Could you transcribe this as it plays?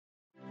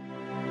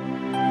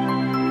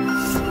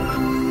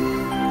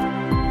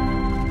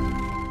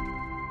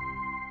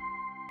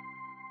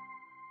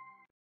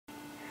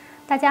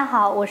大家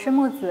好，我是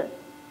木子。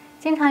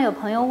经常有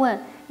朋友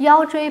问，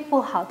腰椎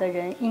不好的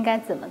人应该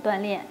怎么锻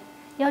炼？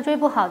腰椎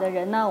不好的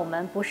人呢，我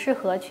们不适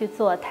合去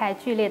做太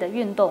剧烈的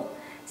运动，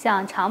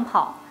像长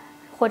跑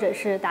或者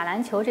是打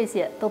篮球这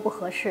些都不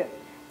合适。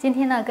今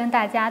天呢，跟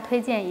大家推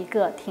荐一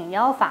个挺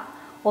腰法，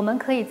我们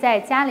可以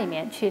在家里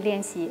面去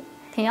练习。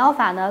挺腰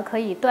法呢，可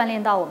以锻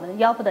炼到我们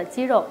腰部的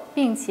肌肉，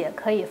并且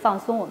可以放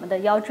松我们的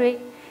腰椎。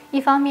一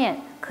方面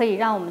可以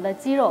让我们的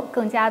肌肉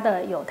更加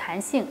的有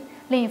弹性，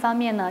另一方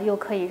面呢，又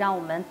可以让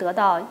我们得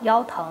到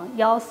腰疼、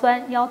腰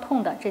酸、腰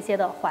痛的这些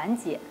的缓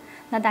解。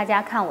那大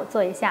家看我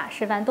做一下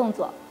示范动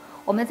作。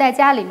我们在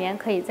家里面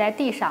可以在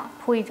地上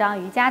铺一张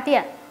瑜伽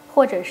垫，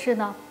或者是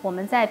呢，我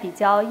们在比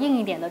较硬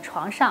一点的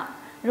床上。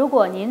如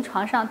果您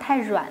床上太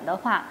软的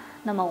话，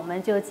那么我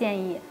们就建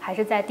议还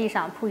是在地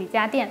上铺瑜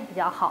伽垫比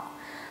较好。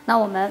那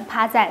我们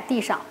趴在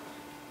地上，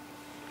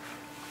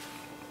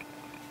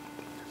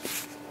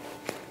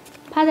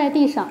趴在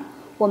地上，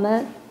我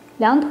们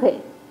两腿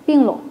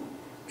并拢，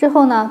之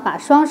后呢，把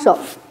双手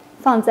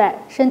放在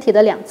身体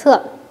的两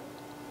侧。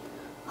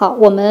好，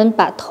我们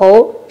把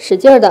头使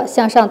劲的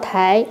向上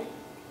抬，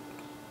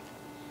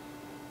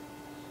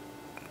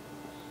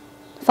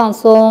放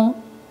松，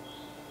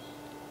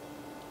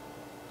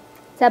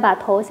再把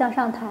头向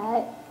上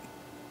抬，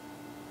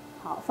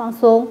好，放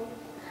松。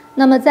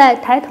那么在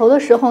抬头的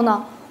时候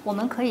呢，我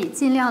们可以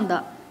尽量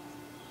的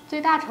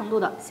最大程度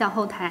的向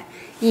后抬，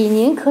以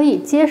您可以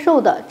接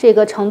受的这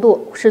个程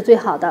度是最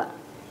好的。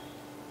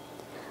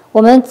我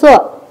们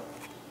做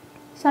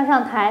向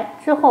上抬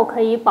之后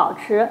可以保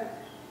持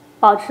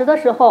的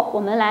时候，我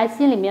们来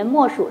心里面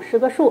默数10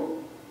个数，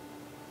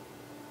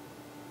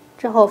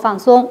之后放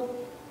松。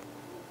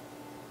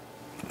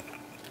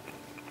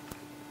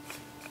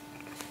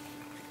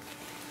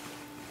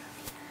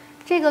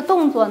这个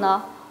动作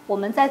呢，我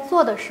们在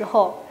做的时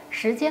候，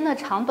时间的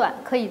长短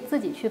可以自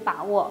己去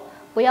把握，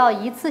不要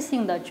一次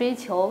性的追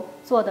求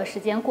做的时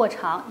间过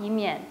长，以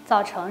免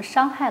造成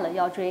伤害了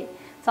腰椎，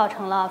造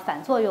成了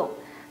反作用。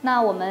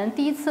那我们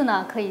第一次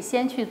呢，可以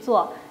先去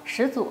做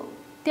10组，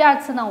第二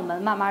次呢，我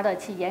们慢慢的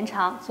去延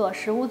长，做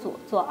15组，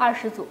做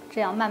20组，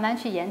这样慢慢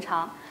去延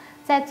长。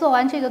在做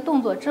完这个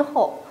动作之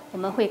后，我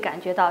们会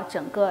感觉到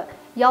整个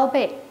腰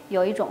背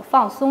有一种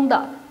放松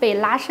的被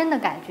拉伸的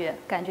感觉，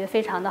感觉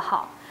非常的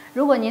好。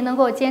如果您能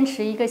够坚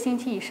持1个星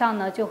期以上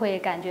呢，就会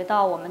感觉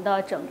到我们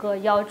的整个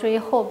腰椎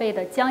后背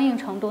的僵硬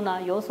程度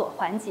呢有所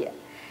缓解。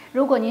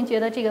如果您觉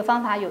得这个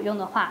方法有用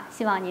的话，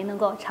希望您能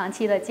够长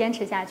期的坚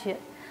持下去。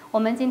我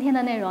们今天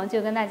的内容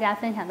就跟大家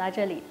分享到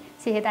这里，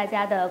谢谢大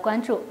家的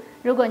关注。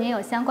如果您有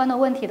相关的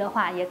问题的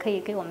话，也可以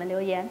给我们留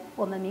言。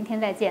我们明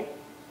天再见。